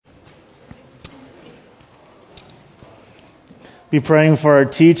be praying for our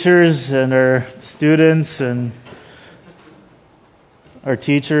teachers and our students and our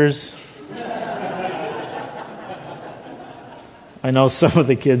teachers. I know some of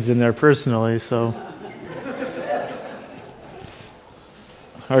the kids in there personally, so.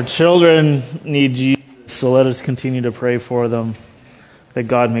 Our children need Jesus, so let us continue to pray for them, that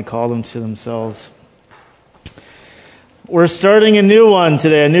God may call them to themselves. We're starting a new one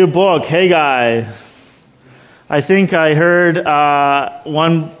today, a new book, Haggai. I think I heard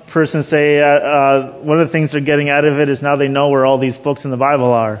one person say one of the things they're getting out of it is now they know where all these books in the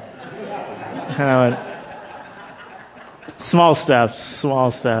Bible are. And I went, small steps,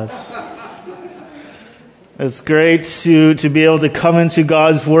 small steps. It's great to be able to come into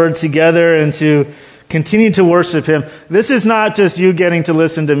God's Word together and to continue to worship Him. This is not just you getting to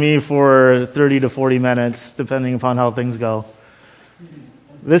listen to me for 30 to 40 minutes, depending upon how things go.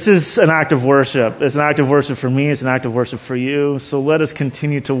 This is an act of worship. It's an act of worship for me. It's an act of worship for you. So let us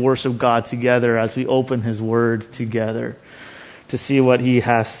continue to worship God together as we open His Word together to see what He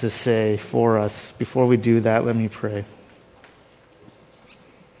has to say for us. Before we do that, let me pray.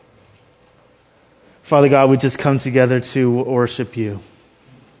 Father God, we just come together to worship You,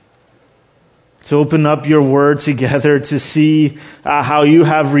 to open up Your Word together, to see how You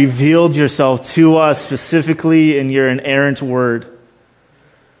have revealed Yourself to us, specifically in Your inerrant Word.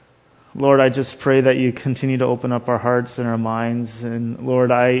 Lord, I just pray that You continue to open up our hearts and our minds. And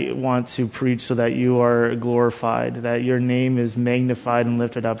Lord, I want to preach so that You are glorified, that Your name is magnified and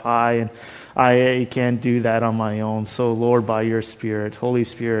lifted up high. And I can't do that on my own. So Lord, by Your Spirit, Holy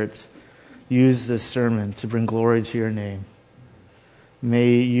Spirit, use this sermon to bring glory to Your name.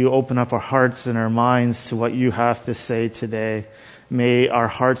 May You open up our hearts and our minds to what You have to say today. May our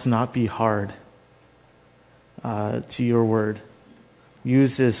hearts not be hard to Your word.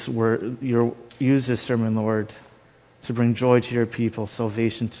 Use this sermon, Lord, to bring joy to Your people,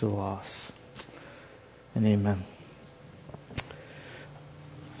 salvation to the lost. And amen.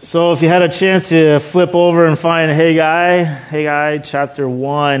 So if you had a chance to flip over and find Haggai chapter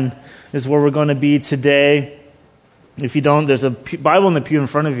 1 is where we're going to be today. If you don't, there's a Bible in the pew in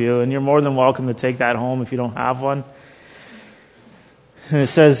front of you, and you're more than welcome to take that home if you don't have one. And it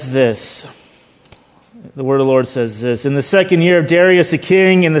says this. The word of the Lord says this. In the 2nd year of Darius the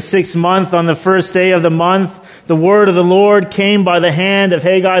king, in the 6th month, on the 1st day of the month, the word of the Lord came by the hand of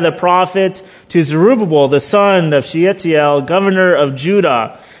Haggai the prophet to Zerubbabel, the son of Shealtiel, governor of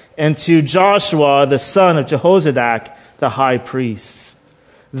Judah, and to Joshua, the son of Jehozadak, the high priest.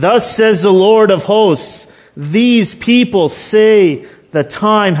 Thus says the Lord of hosts, these people say the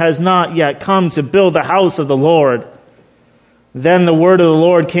time has not yet come to build the house of the Lord. Then the word of the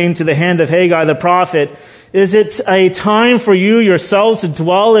Lord came to the hand of Haggai the prophet. Is it a time for you yourselves to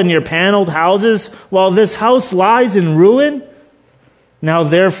dwell in your paneled houses while this house lies in ruin? Now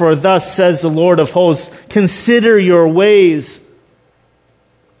therefore, thus says the Lord of hosts, consider your ways.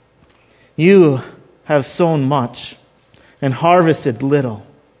 You have sown much and harvested little.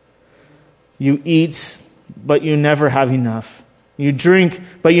 You eat, but you never have enough. You drink,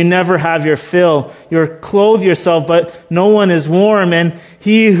 but you never have your fill. You clothe yourself, but no one is warm. And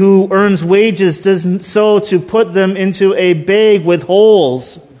he who earns wages does so to put them into a bag with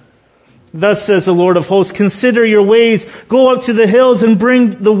holes. Thus says the Lord of hosts, consider your ways. Go up to the hills and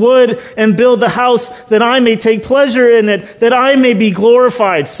bring the wood and build the house, that I may take pleasure in it, that I may be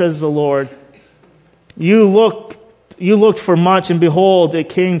glorified, says the Lord. You looked for much, and behold, it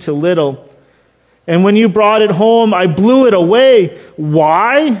came to little. And when you brought it home, I blew it away.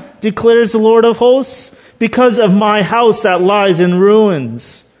 Why? Declares the Lord of hosts. Because of my house that lies in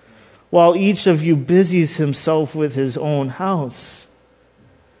ruins, while each of you busies himself with his own house.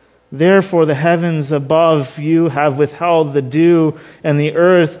 Therefore the heavens above you have withheld the dew, and the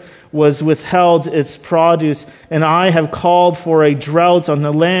earth was withheld its produce. And I have called for a drought on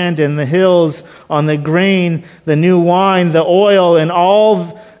the land and the hills, on the grain, the new wine, the oil, and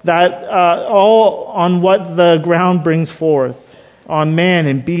all on what the ground brings forth, on man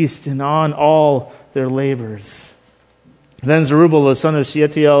and beast, and on all their labors. Then Zerubbabel the son of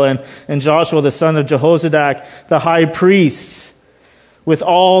Shealtiel and Joshua the son of Jehozadak, the high priest, with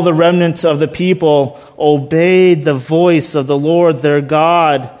all the remnants of the people, obeyed the voice of the Lord their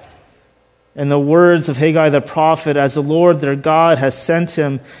God and the words of Haggai the prophet, as the Lord their God has sent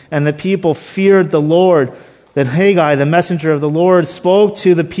him. And the people feared the Lord. Then Haggai, the messenger of the Lord, spoke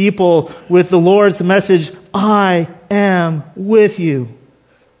to the people with the Lord's message, I am with you,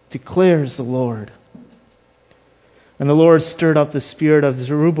 declares the Lord. And the Lord stirred up the spirit of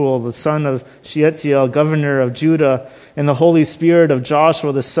Zerubbabel, the son of Shealtiel, governor of Judah, and the Holy Spirit of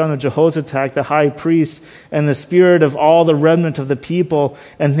Joshua, the son of Jehozadak, the high priest, and the spirit of all the remnant of the people.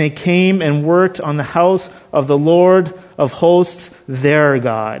 And they came and worked on the house of the Lord of hosts, their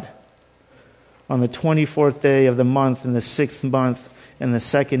God, on the 24th day of the month, in the 6th month, in the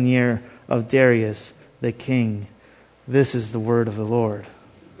 2nd year of Darius the king. This is the word of the Lord.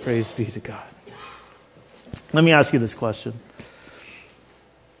 Praise be to God. Let me ask you this question.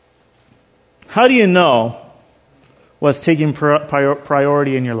 How do you know what's taking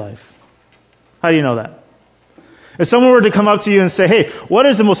priority in your life? How do you know that? If someone were to come up to you and say, hey, what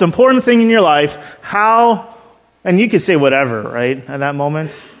is the most important thing in your life? How, and you could say whatever, right, at that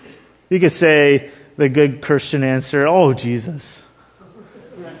moment. You could say the good Christian answer, oh, Jesus.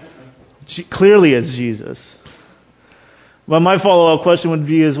 Clearly it's Jesus. But my follow-up question would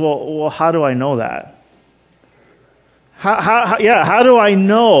be well, how do I know that? How do I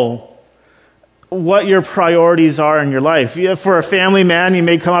know what your priorities are in your life? For a family man, you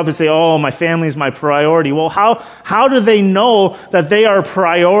may come up and say, oh, my family is my priority. Well, how do they know that they are a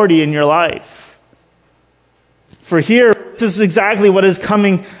priority in your life? For here, this is exactly what is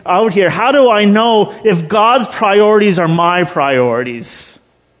coming out here. How do I know if God's priorities are my priorities?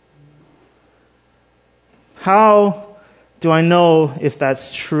 How do I know if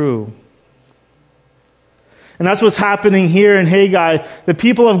that's true? And that's what's happening here in Haggai. The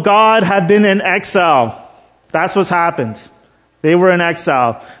people of God have been in exile. That's what's happened. They were in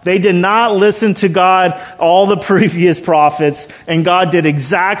exile. They did not listen to God, all the previous prophets, and God did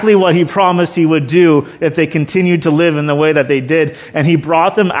exactly what He promised He would do if they continued to live in the way that they did. And He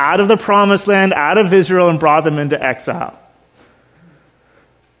brought them out of the promised land, out of Israel, and brought them into exile.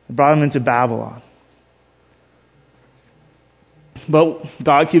 He brought them into Babylon. But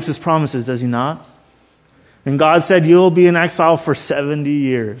God keeps His promises, does He not? And God said, you will be in exile for 70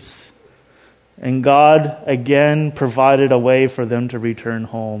 years. And God again provided a way for them to return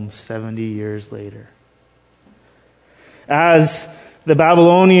home 70 years later. As the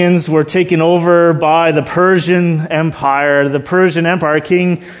Babylonians were taken over by the Persian Empire,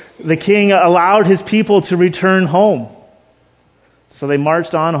 the king allowed his people to return home. So they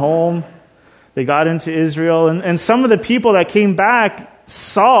marched on home. They got into Israel. And some of the people that came back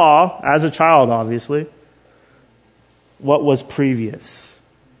saw, as a child obviously, what was previous.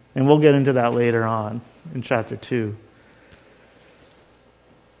 And we'll get into that later on in chapter 2.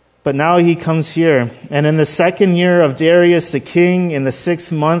 But now he comes here. And in the 2nd year of Darius the king, in the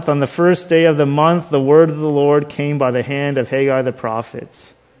 6th month, on the 1st day of the month, the word of the Lord came by the hand of Haggai the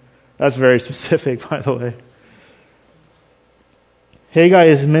prophet. That's very specific, by the way. Haggai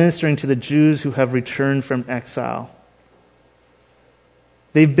is ministering to the Jews who have returned from exile.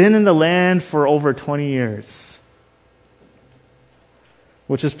 They've been in the land for over 20 years.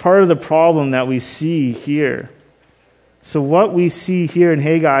 Which is part of the problem that we see here. So what we see here in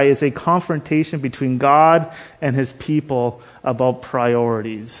Haggai is a confrontation between God and His people about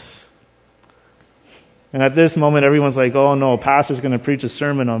priorities. And at this moment, everyone's like, oh no, a pastor's going to preach a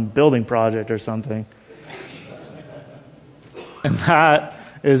sermon on building project or something. And that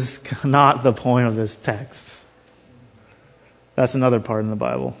is not the point of this text. That's another part in the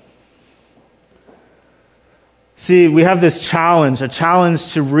Bible. See, we have this challenge, a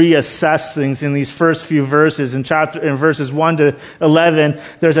challenge to reassess things in these first few verses. In verses 1 to 11,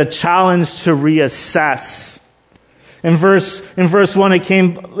 there's a challenge to reassess. In verse 1,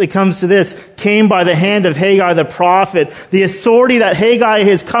 it comes to this, came by the hand of Haggai the prophet. The authority that Haggai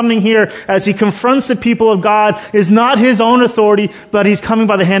is coming here as he confronts the people of God is not his own authority, but he's coming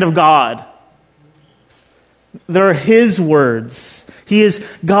by the hand of God. They're his words. He is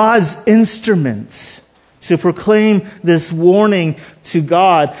God's instrument to proclaim this warning to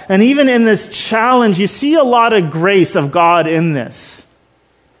God. And even in this challenge, you see a lot of grace of God in this.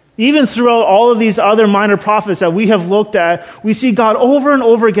 Even throughout all of these other minor prophets that we have looked at, we see God over and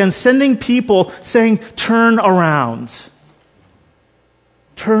over again sending people saying, turn around.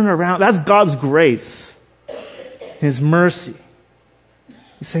 Turn around. That's God's grace. His mercy.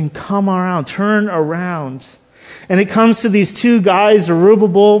 He's saying, come around, turn around. And it comes to these two guys,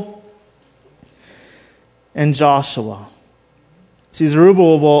 Zerubbabel and Joshua. See,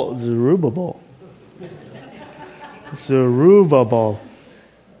 Zerubbabel.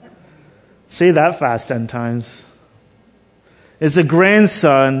 Say that fast 10 times. Is the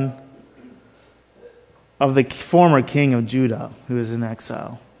grandson of the former king of Judah who is in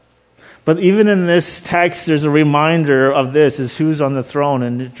exile. But even in this text, there's a reminder of this, is who's on the throne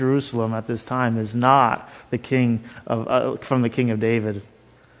in Jerusalem at this time is not the king of from the king of David.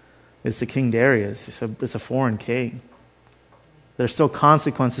 It's the King Darius. It's a foreign king. There's still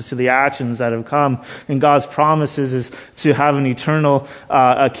consequences to the actions that have come. And God's promises is to have an eternal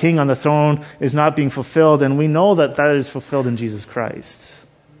a king on the throne is not being fulfilled. And we know that that is fulfilled in Jesus Christ.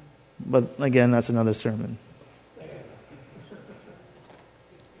 But again, that's another sermon.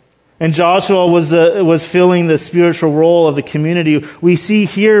 And Joshua was filling the spiritual role of the community. We see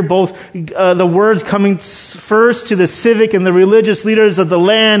here both the words coming first to the civic and the religious leaders of the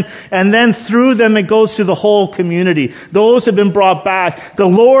land, and then through them it goes to the whole community. Those have been brought back. The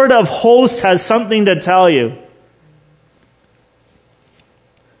Lord of hosts has something to tell you.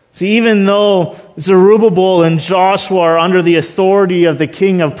 See, even though Zerubbabel and Joshua are under the authority of the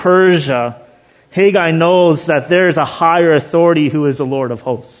king of Persia, Haggai knows that there is a higher authority who is the Lord of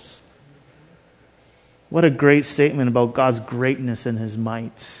hosts. What a great statement about God's greatness and his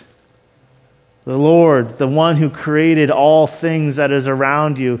might. The Lord, the one who created all things that is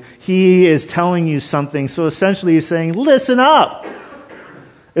around you, he is telling you something. So essentially he's saying, listen up.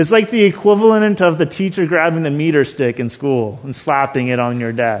 It's like the equivalent of the teacher grabbing the meter stick in school and slapping it on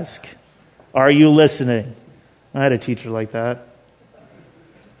your desk. Are you listening? I had a teacher like that.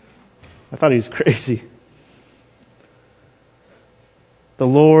 I thought he was crazy. The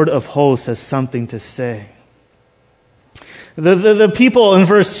Lord of hosts has something to say. The people in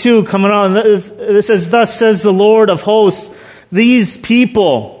verse 2 coming on, it says, thus says the Lord of hosts, these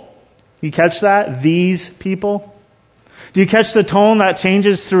people. You catch that? These people. Do you catch the tone that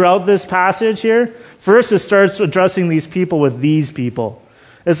changes throughout this passage here? First, it starts addressing these people with these people.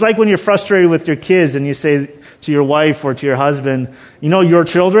 It's like when you're frustrated with your kids and you say to your wife or to your husband, you know your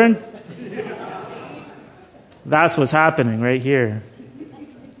children? That's what's happening right here.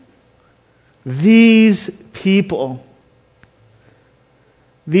 These people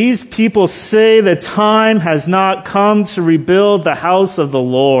say the time has not come to rebuild the house of the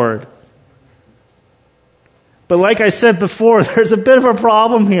Lord. But like I said before, there's a bit of a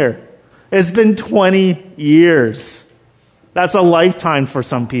problem here. It's been 20 years. That's a lifetime for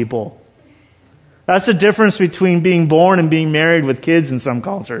some people. That's the difference between being born and being married with kids in some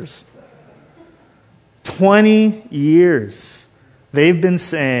cultures. 20 years. They've been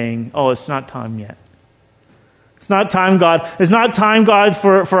saying, oh, it's not time yet. It's not time, God. It's not time, God,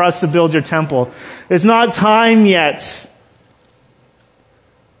 for us to build your temple. It's not time yet.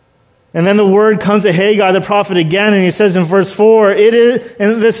 And then the word comes to Haggai, the prophet, again, and he says in verse 4, it is,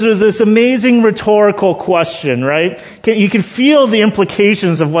 and this is this amazing rhetorical question, right? You can feel the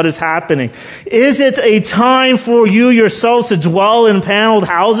implications of what is happening. Is it a time for you yourselves to dwell in paneled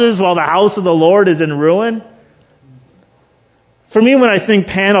houses while the house of the Lord is in ruin? For me, when I think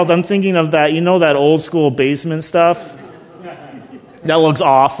paneled, I'm thinking of that, that old school basement stuff that looks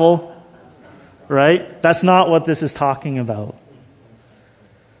awful, right? That's not what this is talking about.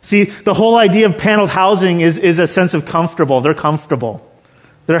 See, the whole idea of paneled housing is a sense of comfortable. They're comfortable.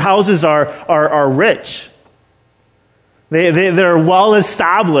 Their houses are rich. They're well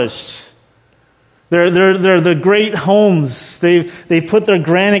established. They're the great homes. They've put their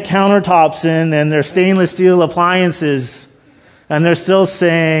granite countertops in and their stainless steel appliances. And they're still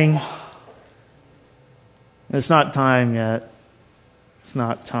saying, it's not time yet. It's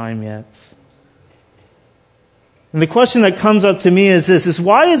not time yet. And the question that comes up to me is this, is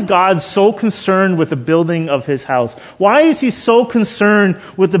why is God so concerned with the building of his house? Why is he so concerned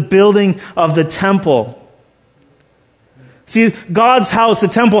with the building of the temple? See, God's house, the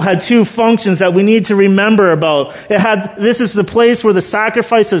temple, had two functions that we need to remember about. This is the place where the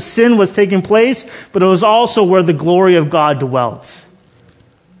sacrifice of sin was taking place, but it was also where the glory of God dwelt.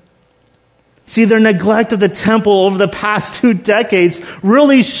 See, their neglect of the temple over the past 2 decades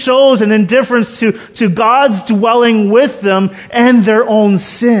really shows an indifference to God's dwelling with them and their own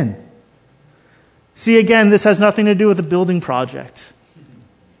sin. See, again, this has nothing to do with the building project.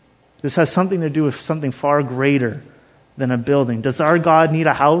 This has something to do with something far greater than a building. Does our God need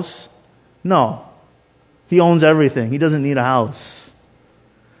a house? No. He owns everything. He doesn't need a house.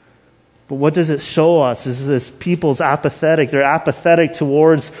 But what does it show us is this people's apathetic. They're apathetic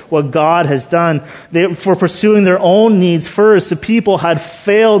towards what God has done. For pursuing their own needs first, the people had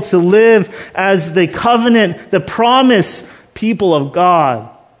failed to live as the covenant, the promise people of God.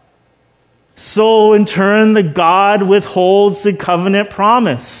 So in turn, the God withholds the covenant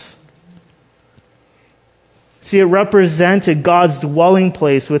promise. See, it represented God's dwelling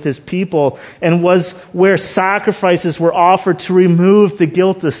place with his people and was where sacrifices were offered to remove the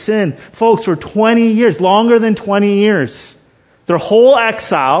guilt of sin. Folks, for 20 years, longer than 20 years, their whole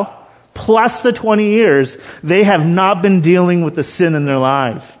exile, plus the 20 years, they have not been dealing with the sin in their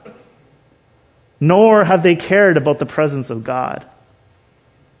life. Nor have they cared about the presence of God.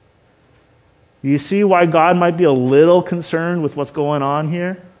 Do you see why God might be a little concerned with what's going on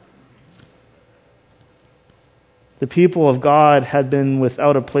here? The people of God had been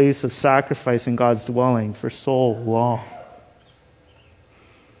without a place of sacrifice in God's dwelling for so long.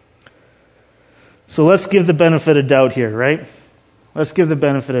 So let's give the benefit of doubt here, right? Let's give the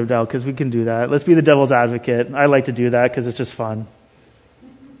benefit of doubt because we can do that. Let's be the devil's advocate. I like to do that because it's just fun.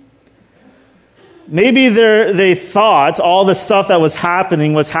 Maybe they thought all the stuff that was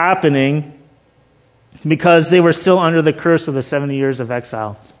happening because they were still under the curse of the 70 years of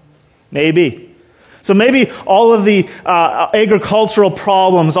exile. Maybe. So maybe all of the agricultural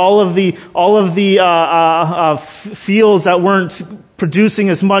problems, all of the fields that weren't producing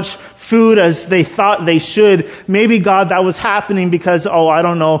as much food as they thought they should, maybe God, that was happening because, I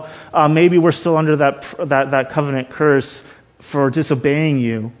don't know, maybe we're still under that covenant curse for disobeying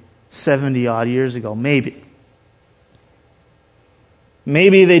you 70 odd years ago. Maybe.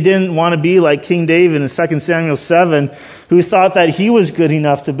 Maybe they didn't want to be like King David in 2 Samuel 7, who thought that he was good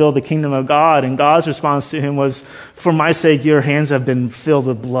enough to build the kingdom of God. And God's response to him was, for my sake, your hands have been filled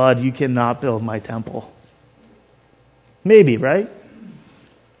with blood. You cannot build my temple. Maybe, right?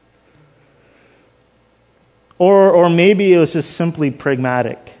 Or maybe it was just simply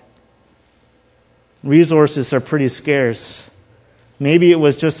pragmatic. Resources are pretty scarce. Maybe it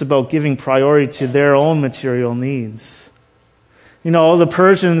was just about giving priority to their own material needs. The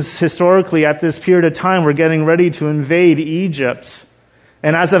Persians historically at this period of time were getting ready to invade Egypt.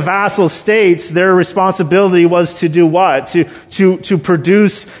 And as a vassal state, their responsibility was to do what? To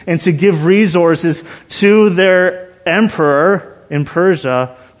produce and to give resources to their emperor in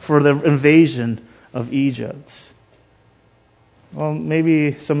Persia for the invasion of Egypt. Well,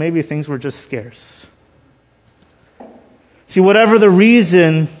 maybe things were just scarce. See, whatever the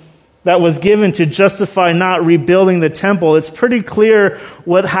reason that was given to justify not rebuilding the temple, it's pretty clear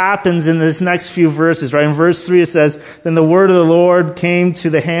what happens in this next few verses, right? In verse 3 it says, then the word of the Lord came to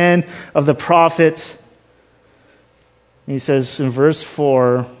the hand of the prophet. And he says in verse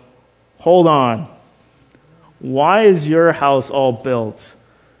 4, hold on. Why is your house all built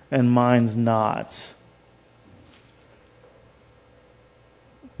and mine's not?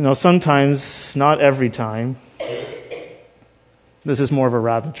 Sometimes, not every time. This is more of a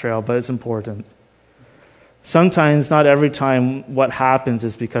rabbit trail, but it's important. Sometimes, not every time, what happens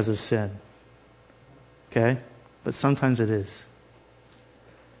is because of sin. Okay? But sometimes it is.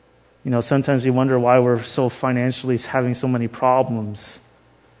 Sometimes we wonder why we're so financially having so many problems.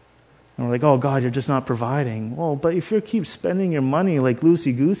 And we're like, oh God, you're just not providing. Well, but if you keep spending your money like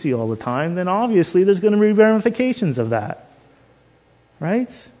loosey-goosey all the time, then obviously there's going to be ramifications of that.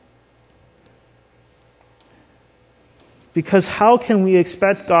 Right? Because how can we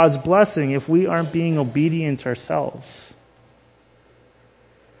expect God's blessing if we aren't being obedient ourselves?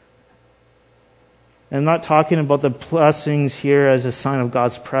 I'm not talking about the blessings here as a sign of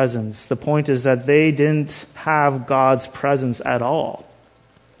God's presence. The point is that they didn't have God's presence at all.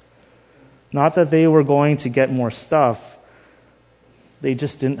 Not that they were going to get more stuff. They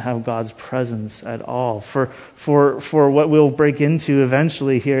just didn't have God's presence at all. For what we'll break into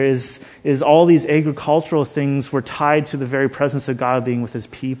eventually here is all these agricultural things were tied to the very presence of God being with his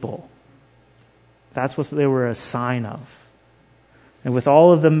people. That's what they were a sign of. And with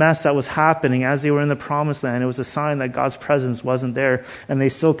all of the mess that was happening as they were in the promised land, it was a sign that God's presence wasn't there, and they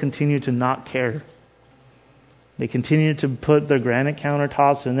still continued to not care. They continued to put their granite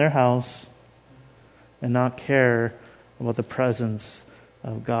countertops in their house and not care about the presence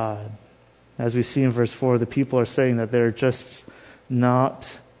of God. As we see in verse 4, the people are saying that that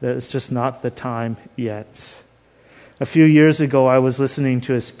it's just not the time yet. A few years ago, I was listening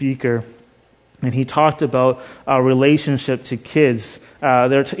to a speaker, and he talked about our relationship to kids.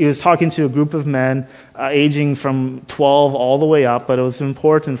 He was talking to a group of men aging from 12 all the way up, but it was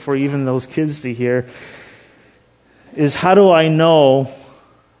important for even those kids to hear, is how do I know,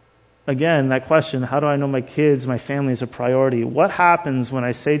 again, that question, how do I know my kids, my family is a priority? What happens when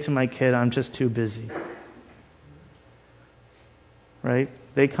I say to my kid, I'm just too busy? Right?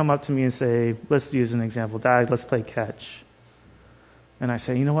 They come up to me and say, let's use an example, Dad, let's play catch. And I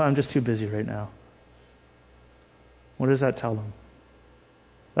say, you know what, I'm just too busy right now. What does that tell them?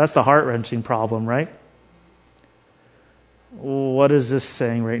 That's the heart-wrenching problem, right? What is this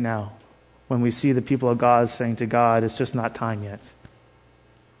saying right now? When we see the people of God saying to God, it's just not time yet.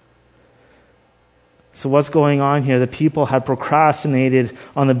 So what's going on here? The people had procrastinated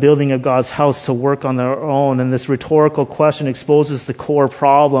on the building of God's house to work on their own, and this rhetorical question exposes the core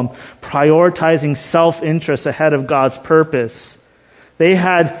problem, prioritizing self-interest ahead of God's purpose. They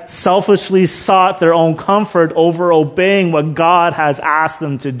had selfishly sought their own comfort over obeying what God has asked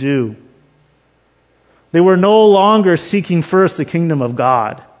them to do. They were no longer seeking first the kingdom of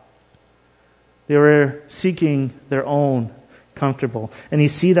God. They were seeking their own comfortable. And you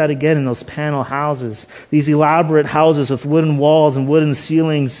see that again in those panel houses. These elaborate houses with wooden walls and wooden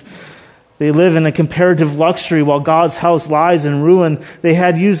ceilings. They live in a comparative luxury while God's house lies in ruin. They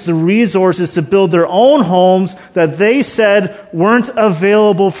had used the resources to build their own homes that they said weren't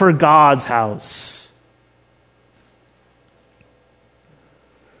available for God's house.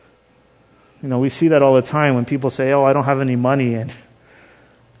 You know, we see that all the time when people say, "Oh, I don't have any money." And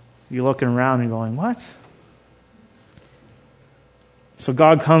you're looking around and going, "What?" So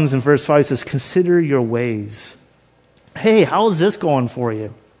God comes in verse 5 and says, "Consider your ways." Hey, how's this going for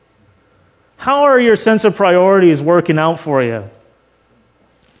you? How are your sense of priorities working out for you?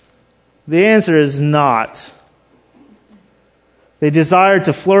 The answer is not. They desired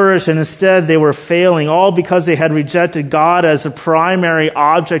to flourish, and instead they were failing, all because they had rejected God as the primary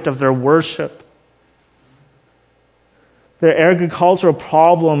object of their worship. Their agricultural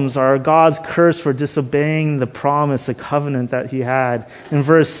problems are God's curse for disobeying the promise, the covenant that he had. In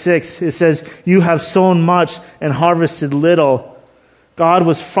verse 6, it says, "You have sown much and harvested little." God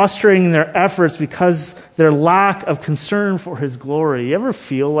was frustrating their efforts because their lack of concern for his glory. You ever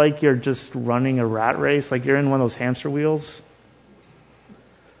feel like you're just running a rat race, like you're in one of those hamster wheels?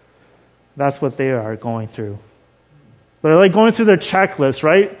 That's what they are going through. They're like going through their checklist,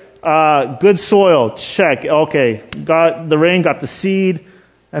 right? Good soil, check. Okay, got the rain, got the seed.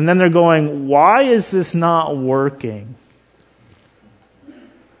 And then they're going, why is this not working?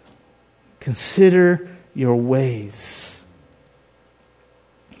 Consider your ways,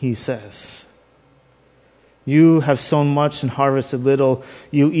 he says. You have sown much and harvested little.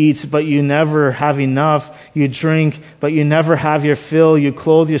 You eat, but you never have enough. You drink, but you never have your fill. You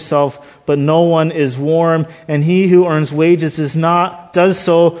clothe yourself, but no one is warm. And he who earns wages does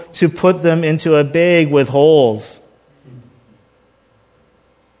so to put them into a bag with holes.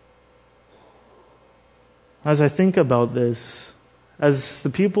 As I think about this, as the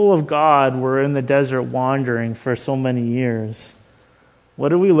people of God were in the desert wandering for so many years, what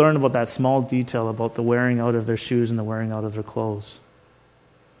did we learn about that small detail about the wearing out of their shoes and the wearing out of their clothes?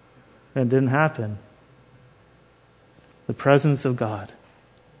 It didn't happen. The presence of God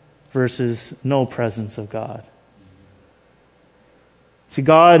versus no presence of God. See,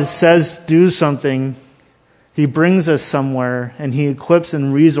 God says do something. He brings us somewhere, and he equips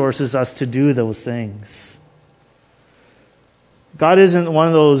and resources us to do those things. God isn't one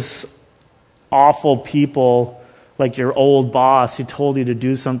of those awful people like your old boss who told you to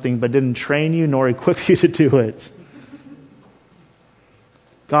do something but didn't train you nor equip you to do it.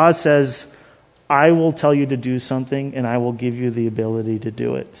 God says, I will tell you to do something and I will give you the ability to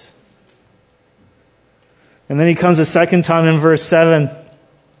do it. And then he comes a second time in verse 7.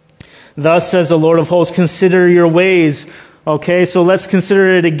 Thus says the Lord of hosts, consider your ways. Okay, so let's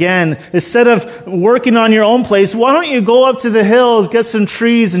consider it again. Instead of working on your own place, why don't you go up to the hills, get some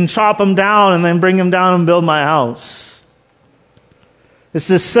trees and chop them down and then bring them down and build my house? It's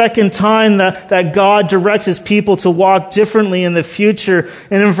the second time that God directs his people to walk differently in the future.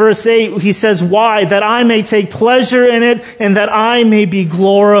 And in verse 8, he says, why? That I may take pleasure in it and that I may be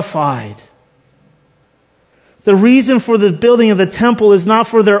glorified. The reason for the building of the temple is not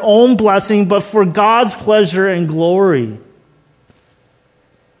for their own blessing, but for God's pleasure and glory.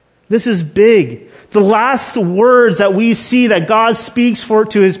 This is big. The last words that we see that God speaks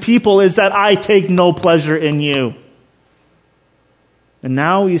to his people is that I take no pleasure in you. And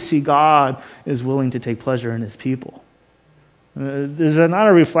now we see God is willing to take pleasure in his people. Is that not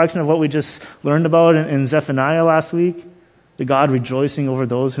a reflection of what we just learned about in Zephaniah last week? The God rejoicing over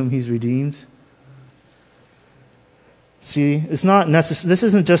those whom he's redeemed? See, it's not necessary. This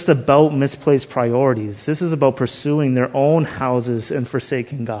isn't just about misplaced priorities. This is about pursuing their own houses and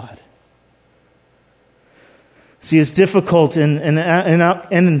forsaking God. See, it's difficult in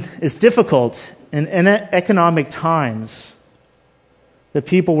economic times. The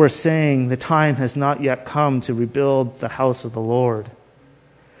people were saying the time has not yet come to rebuild the house of the Lord.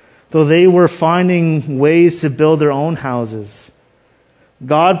 Though they were finding ways to build their own houses,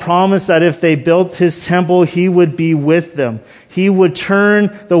 God promised that if they built his temple, he would be with them. He would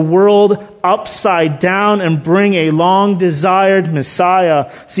turn the world upside down and bring a long-desired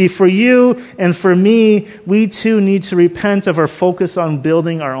Messiah. See, for you and for me, we too need to repent of our focus on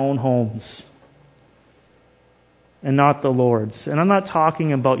building our own homes and not the Lord's. And I'm not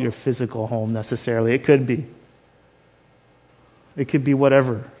talking about your physical home necessarily. It could be. It could be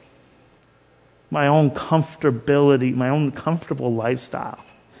whatever. My own comfortability, my own comfortable lifestyle.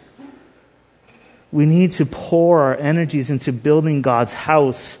 We need to pour our energies into building God's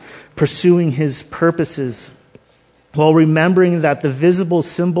house, pursuing His purposes, while remembering that the visible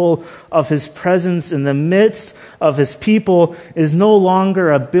symbol of His presence in the midst of His people is no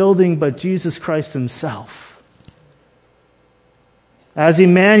longer a building, but Jesus Christ Himself. As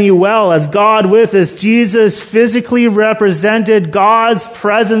Emmanuel, as God with us, Jesus physically represented God's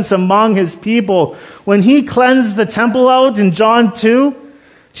presence among His people. When He cleansed the temple out in John 2,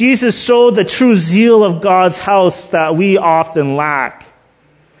 Jesus showed the true zeal of God's house that we often lack.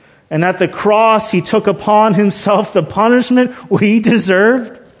 And at the cross, He took upon Himself the punishment we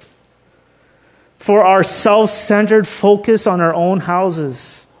deserved for our self-centered focus on our own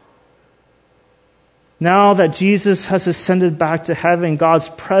houses. Now that Jesus has ascended back to heaven, God's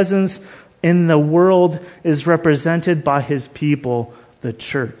presence in the world is represented by His people, the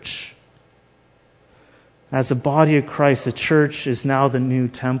church. As the body of Christ, the church is now the new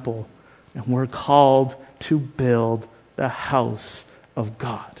temple, and we're called to build the house of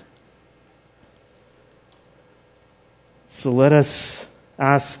God. So let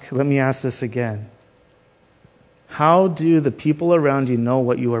me ask this again. How do the people around you know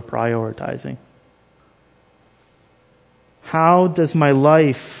what you are prioritizing? How does your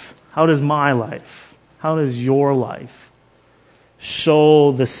life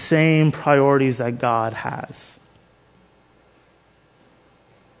show the same priorities that God has?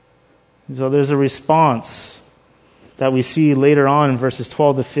 So there's a response that we see later on in verses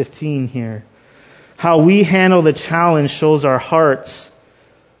 12 to 15 here. How we handle the challenge shows our hearts.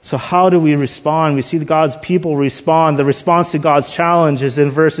 So how do we respond? We see God's people respond. The response to God's challenge is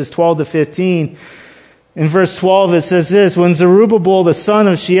in verses 12 to 15. In verse 12 it says this, when Zerubbabel the son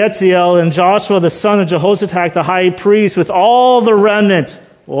of Shealtiel and Joshua the son of Jehozadak the high priest with all the remnant.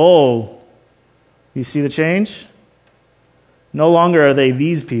 Whoa. You see the change? No longer are they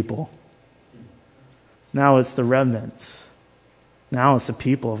these people. Now it's the remnants. Now it's the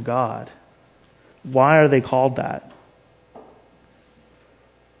people of God. Why are they called that?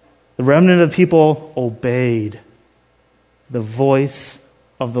 The remnant of people obeyed the voice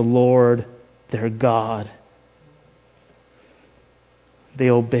of the Lord their God. They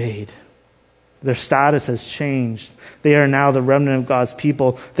obeyed. Their status has changed. They are now the remnant of God's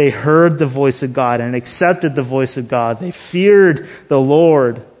people. They heard the voice of God and accepted the voice of God. They feared the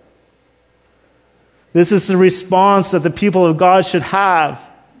Lord. This is the response that the people of God should have.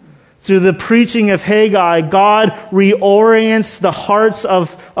 Through the preaching of Haggai, God reorients the hearts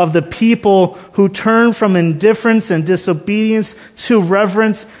of the people who turn from indifference and disobedience to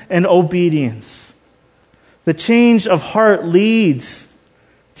reverence and obedience. The change of heart leads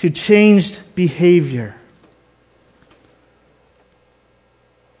to changed behavior.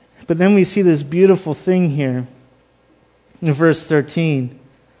 But then we see this beautiful thing here. In verse 13,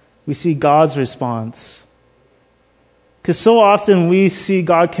 we see God's response. Because so often we see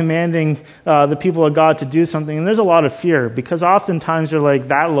God commanding the people of God to do something, and there's a lot of fear, because oftentimes you're like,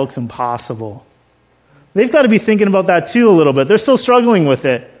 that looks impossible. They've got to be thinking about that too a little bit. They're still struggling with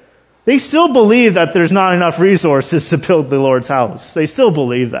it. They still believe that there's not enough resources to build the Lord's house. They still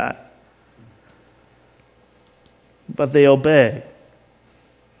believe that. But they obey.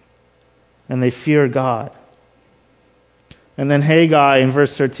 And they fear God. And then Haggai, in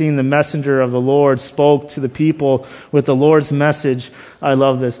verse 13, the messenger of the Lord spoke to the people with the Lord's message. I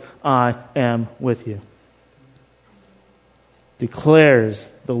love this. I am with you.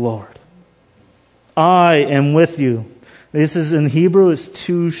 Declares the Lord. I am with you. This is in Hebrew, it's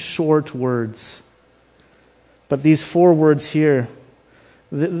 2 short words. But these 4 words here,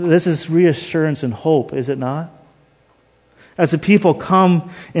 this is reassurance and hope, is it not? As the people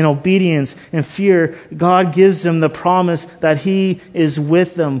come in obedience and fear, God gives them the promise that He is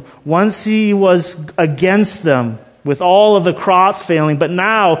with them. Once He was against them with all of the crops failing, but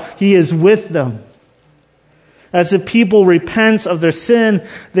now He is with them. As the people repent of their sin,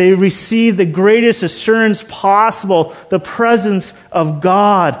 they receive the greatest assurance possible, the presence of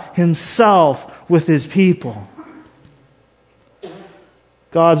God Himself with His people.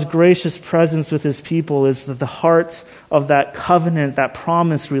 God's gracious presence with His people is the heart of that covenant, that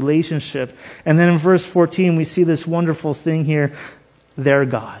promised relationship. And then in verse 14, we see this wonderful thing here, their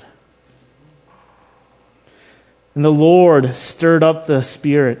God. And the Lord stirred up the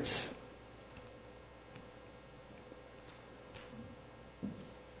spirits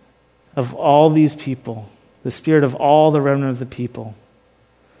of all these people, the spirit of all the remnant of the people.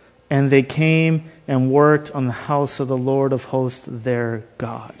 And they came and worked on the house of the Lord of hosts, their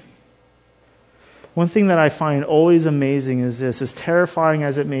God. One thing that I find always amazing is this, as terrifying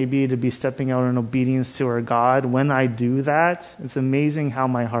as it may be to be stepping out in obedience to our God, when I do that, it's amazing how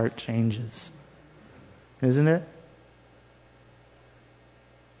my heart changes. isn't it?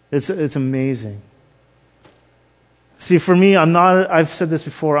 It's amazing. See, for me, I've said this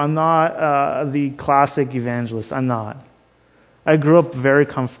before, I'm not the classic evangelist. I'm not. I grew up very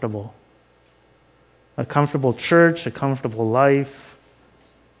comfortable. A comfortable church, a comfortable life.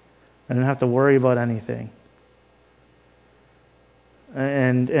 I didn't have to worry about anything.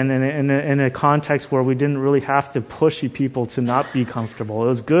 And in a context where we didn't really have to push people to not be comfortable. It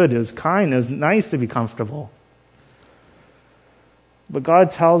was good, it was kind, it was nice to be comfortable. But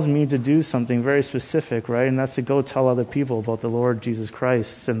God tells me to do something very specific, right? And that's to go tell other people about the Lord Jesus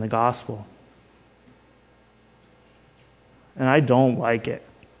Christ and the gospel. And I don't like it.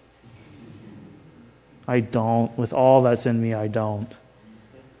 I don't. With all that's in me, I don't.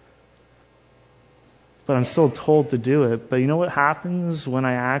 But I'm still told to do it. But you know what happens when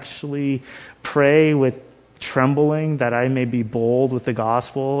I actually pray with trembling that I may be bold with the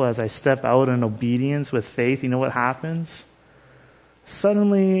gospel as I step out in obedience with faith? You know what happens?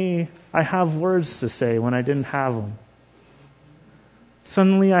 Suddenly, I have words to say when I didn't have them.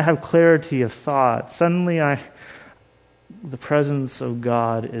 Suddenly, I have clarity of thought. Suddenly, the presence of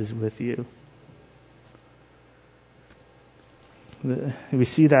God is with you. We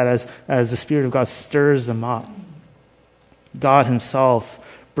see that as the Spirit of God stirs them up. God himself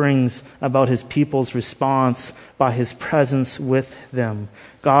brings about his people's response by his presence with them.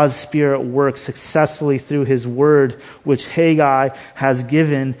 God's Spirit works successfully through his word, which Haggai has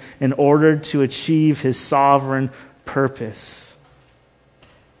given in order to achieve his sovereign purpose.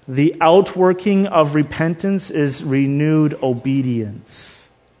 The outworking of repentance is renewed obedience.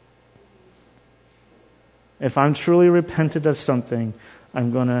 If I'm truly repentant of something,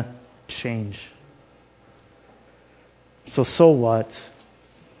 I'm going to change. So what?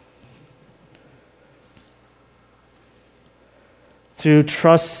 Through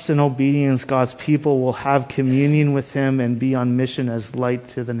trust and obedience, God's people will have communion with him and be on mission as light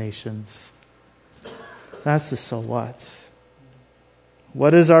to the nations. That's the so what.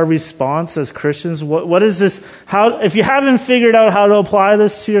 What is our response as Christians? What is this? If you haven't figured out how to apply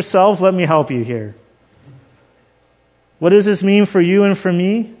this to yourself, let me help you here. What does this mean for you and for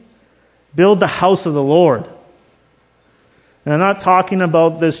me? Build the house of the Lord. And I'm not talking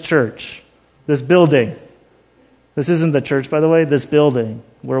about this church, this building. This isn't the church, by the way, this building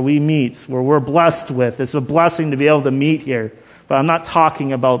where we meet, where we're blessed with. It's a blessing to be able to meet here. But I'm not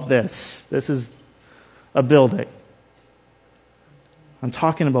talking about this. This is a building. I'm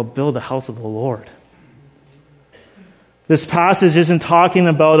talking about build the house of the Lord. This passage isn't talking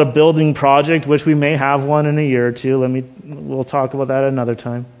about a building project, which we may have one in a year or two. We'll talk about that another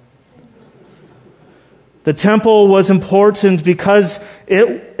time. The temple was important because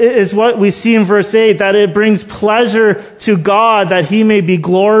it is what we see in verse 8, that it brings pleasure to God that he may be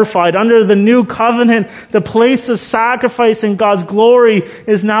glorified. Under the new covenant, the place of sacrifice in God's glory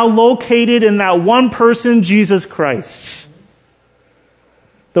is now located in that one person, Jesus Christ.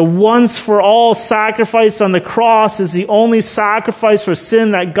 The once for all sacrifice on the cross is the only sacrifice for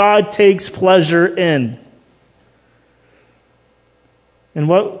sin that God takes pleasure in. And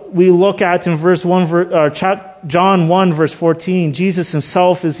what we look at in John 1, verse 14, Jesus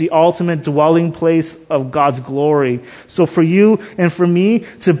himself is the ultimate dwelling place of God's glory. So for you and for me,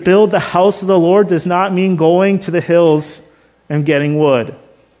 to build the house of the Lord does not mean going to the hills and getting wood.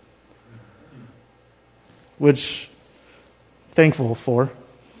 Which, thankful for.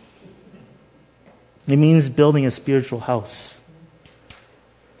 It means building a spiritual house.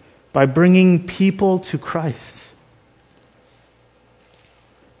 By bringing people to Christ,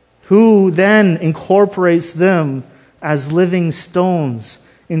 who then incorporates them as living stones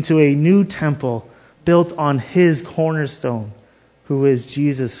into a new temple built on his cornerstone, who is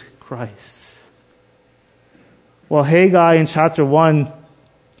Jesus Christ. Well, Haggai in chapter 1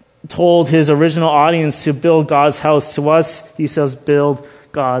 told his original audience to build God's house. To us, he says, build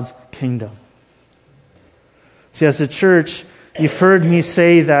God's kingdom. See, as a church, you've heard me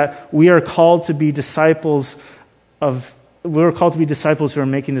say that we are called to be disciples who are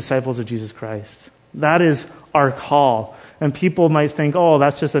making disciples of Jesus Christ. That is our call. And people might think, oh,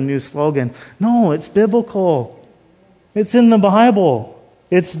 that's just a new slogan. No, it's biblical. It's in the Bible.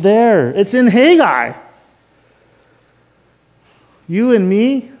 It's there. It's in Haggai. You and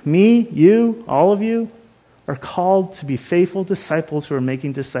me, you, all of you, are called to be faithful disciples who are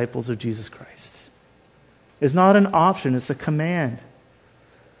making disciples of Jesus Christ. It's not an option, it's a command.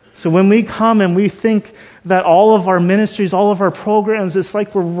 So when we come and we think that all of our ministries, all of our programs, it's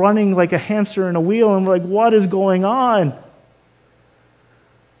like we're running like a hamster in a wheel and we're like, what is going on?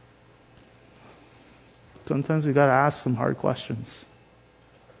 Sometimes we got to ask some hard questions.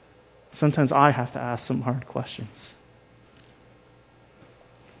 sometimes I have to ask some hard questions.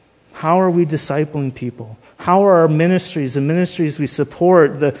 How are we discipling people? How are our ministries, the ministries we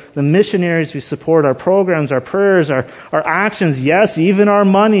support, the missionaries we support, our programs, our prayers, our actions, yes, even our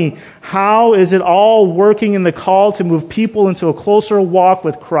money, how is it all working in the call to move people into a closer walk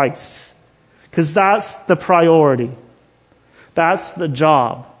with Christ? Because that's the priority. That's the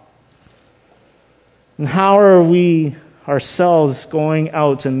job. And how are we ourselves going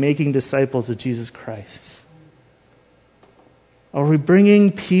out and making disciples of Jesus Christ? Are we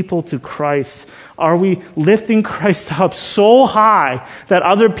bringing people to Christ? Are we lifting Christ up so high that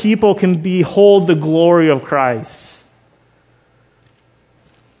other people can behold the glory of Christ?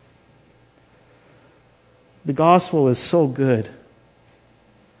 The gospel is so good.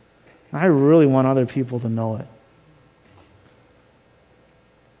 I really want other people to know it.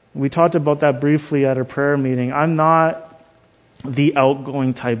 We talked about that briefly at our prayer meeting. I'm not the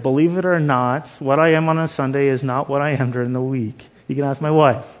outgoing type. Believe it or not, what I am on a Sunday is not what I am during the week. You can ask my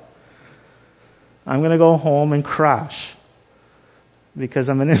wife. I'm going to go home and crash because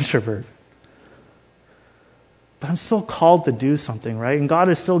I'm an introvert. But I'm still called to do something, right? And God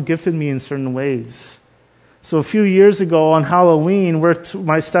has still gifted me in certain ways. So a few years ago on Halloween,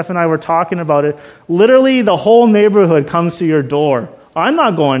 my Steph and I were talking about it. Literally, the whole neighborhood comes to your door. I'm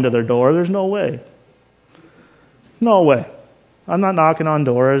not going to their door. There's no way. No way. I'm not knocking on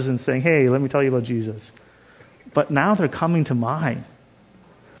doors and saying, hey, let me tell you about Jesus. But now they're coming to mine.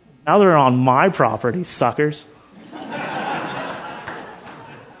 Now they're on my property, suckers.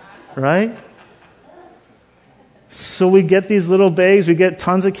 Right? So we get these little bags, we get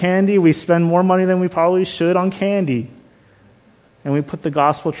tons of candy, we spend more money than we probably should on candy. And we put the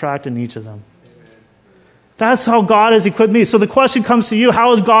gospel tract in each of them. That's how God has equipped me. So the question comes to you,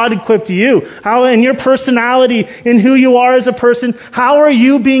 how has God equipped you? How in your personality, in who you are as a person, how are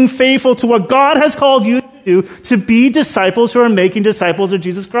you being faithful to what God has called you to do to be disciples who are making disciples of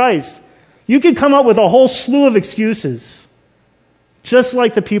Jesus Christ? You could come up with a whole slew of excuses, just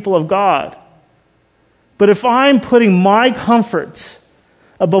like the people of God. But if I'm putting my comfort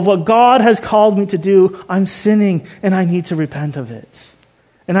above what God has called me to do, I'm sinning and I need to repent of it.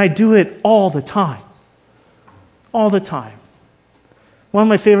 And I do it all the time. All the time. One of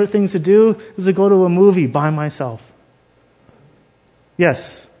my favorite things to do is to go to a movie by myself.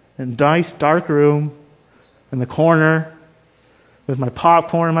 Yes, in a nice dark room, in the corner, with my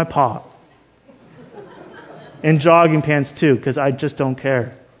popcorn and my pop. And jogging pants too, because I just don't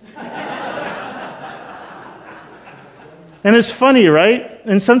care. And it's funny, right?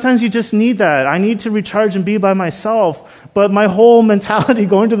 And sometimes you just need that. I need to recharge and be by myself. But my whole mentality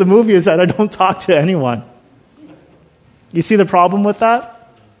going to the movie is that I don't talk to anyone. You see the problem with that?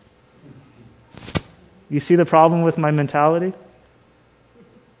 You see the problem with my mentality?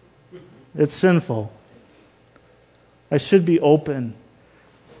 It's sinful. I should be open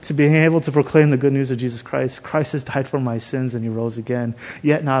to being able to proclaim the good news of Jesus Christ. Christ has died for my sins and he rose again.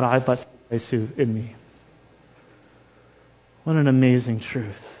 Yet not I, but Christ who in me. What an amazing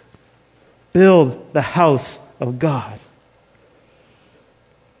truth. Build the house of God.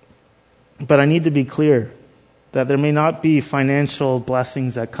 But I need to be clear that there may not be financial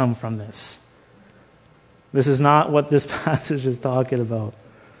blessings that come from this. This is not what this passage is talking about.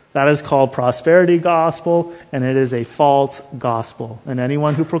 That is called prosperity gospel, and it is a false gospel. And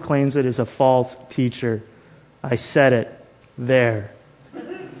anyone who proclaims it is a false teacher. I said it there.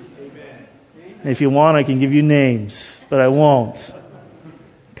 And if you want, I can give you names, but I won't,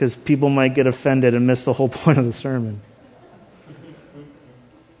 because people might get offended and miss the whole point of the sermon.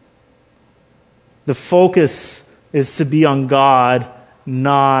 The focus is to be on God,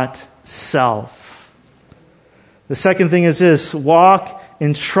 not self. The second thing is this: walk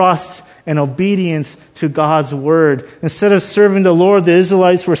in trust and obedience to God's word. Instead of serving the Lord, the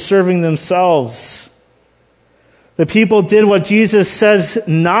Israelites were serving themselves. The people did what Jesus says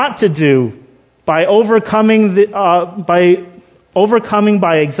not to do by overcoming by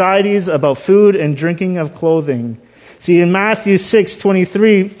anxieties about food and drinking of clothing. See, in Matthew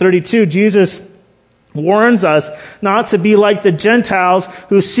 6:23-32, Jesus warns us not to be like the Gentiles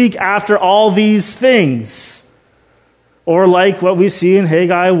who seek after all these things. Or like what we see in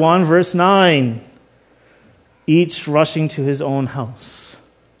Haggai 1 verse 9, each rushing to his own house.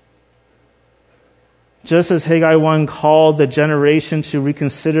 Just as Haggai 1 called the generation to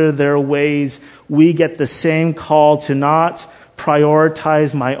reconsider their ways, we get the same call to not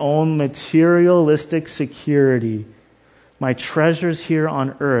prioritize my own materialistic security, my treasures here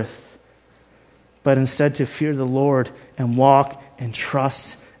on earth, but instead to fear the Lord and walk in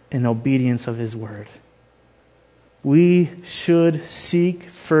trust and obedience of his word. We should seek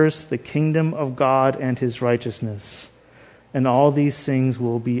first the kingdom of God and his righteousness, and all these things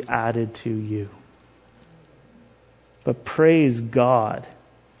will be added to you. But praise God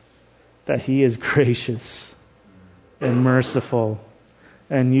that he is gracious and merciful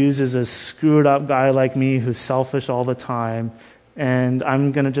and uses a screwed up guy like me who's selfish all the time. And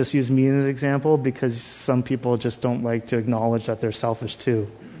I'm going to just use me as an example because some people just don't like to acknowledge that they're selfish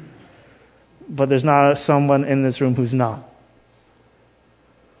too. But there's not someone in this room who's not.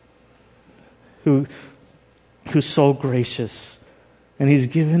 Who's so gracious. And he's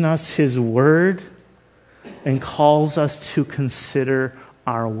given us his word and calls us to consider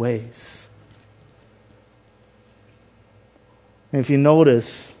our ways. And if you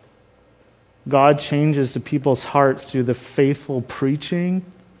notice, God changes the people's hearts through the faithful preaching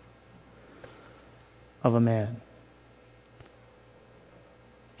of a man.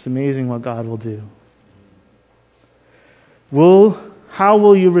 It's amazing what God will do. How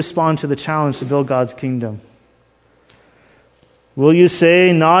will you respond to the challenge to build God's kingdom? Will you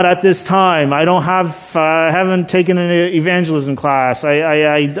say, not at this time. I haven't taken an evangelism class.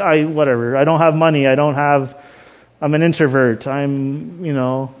 Whatever. I don't have money. I'm an introvert.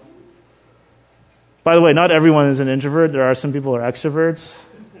 By the way, not everyone is an introvert. There are some people who are extroverts.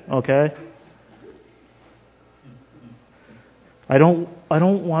 Okay? I don't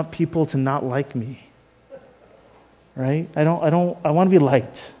want people to not like me. Right? I want to be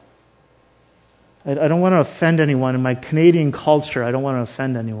liked. I don't want to offend anyone. In my Canadian culture, I don't want to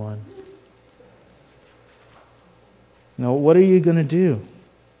offend anyone. No, what are you going to do?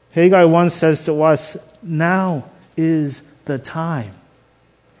 Haggai 1 says to us, now is the time.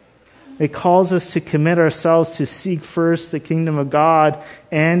 It calls us to commit ourselves to seek first the kingdom of God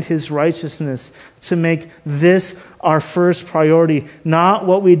and his righteousness, to make this our first priority, not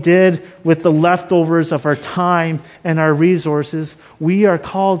what we did with the leftovers of our time and our resources. We are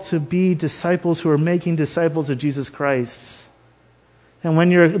called to be disciples who are making disciples of Jesus Christ. And when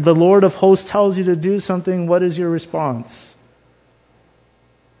the Lord of hosts tells you to do something, what is your response?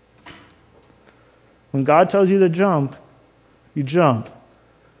 When God tells you to jump, you jump,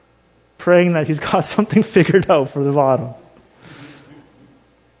 praying that he's got something figured out for the bottom.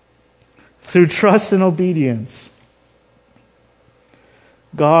 Through trust and obedience,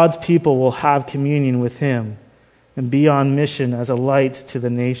 God's people will have communion with him and be on mission as a light to the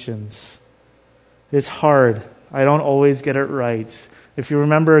nations. It's hard. I don't always get it right. If you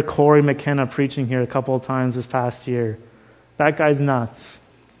remember Corey McKenna preaching here a couple of times this past year, that guy's nuts.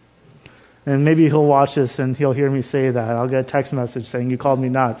 And maybe he'll watch this and he'll hear me say that. I'll get a text message saying, you called me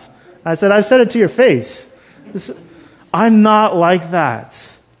nuts. I said, I've said it to your face. I'm not like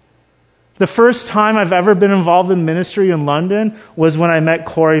that. The first time I've ever been involved in ministry in London was when I met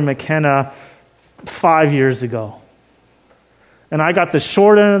Corey McKenna 5 years ago. And I got the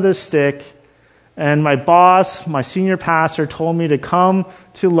short end of the stick, and my boss, my senior pastor, told me to come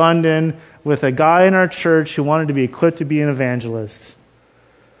to London with a guy in our church who wanted to be equipped to be an evangelist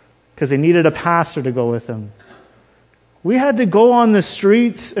because they needed a pastor to go with them. We had to go on the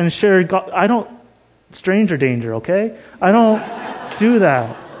streets and share God. Stranger danger, okay? I don't do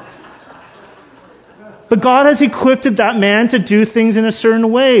that. But God has equipped that man to do things in a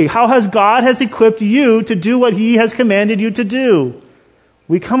certain way. How has God equipped you to do what he has commanded you to do?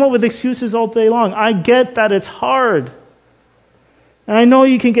 We come up with excuses all day long. I get that it's hard. And I know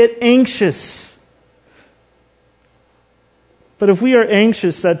you can get anxious. But if we are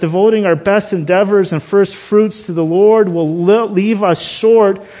anxious that devoting our best endeavors and first fruits to the Lord will leave us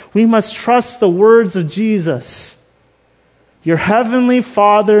short, we must trust the words of Jesus. Your heavenly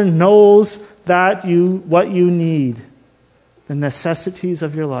Father knows what you need, the necessities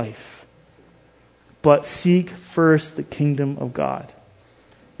of your life. But seek first the kingdom of God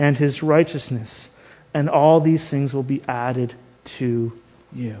and his righteousness, and all these things will be added to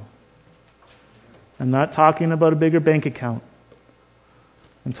you. I'm not talking about a bigger bank account.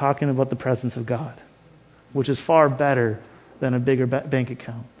 I'm talking about the presence of God, which is far better than a bigger bank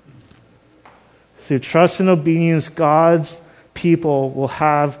account. Through trust and obedience, God's people will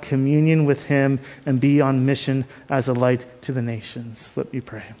have communion with him and be on mission as a light to the nations. Let me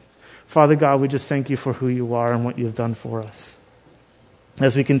pray. Father God, we just thank you for who you are and what you've done for us.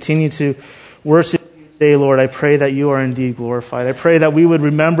 As we continue to worship you today, Lord, I pray that you are indeed glorified. I pray that we would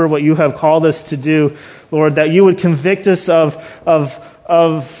remember what you have called us to do, Lord, that you would convict us of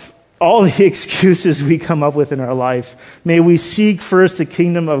all the excuses we come up with in our life. May we seek first the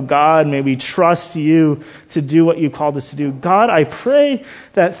kingdom of God. May we trust you to do what you called us to do. God, I pray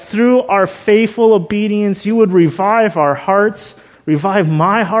that through our faithful obedience, you would revive our hearts, revive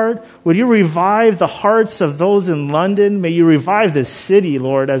my heart? Would you revive the hearts of those in London? May you revive this city,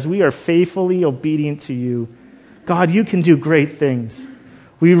 Lord, as we are faithfully obedient to you. God, you can do great things.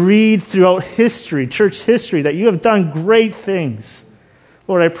 We read throughout history, church history, that you have done great things.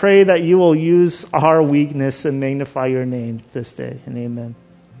 Lord, I pray that you will use our weakness and magnify your name this day. And amen.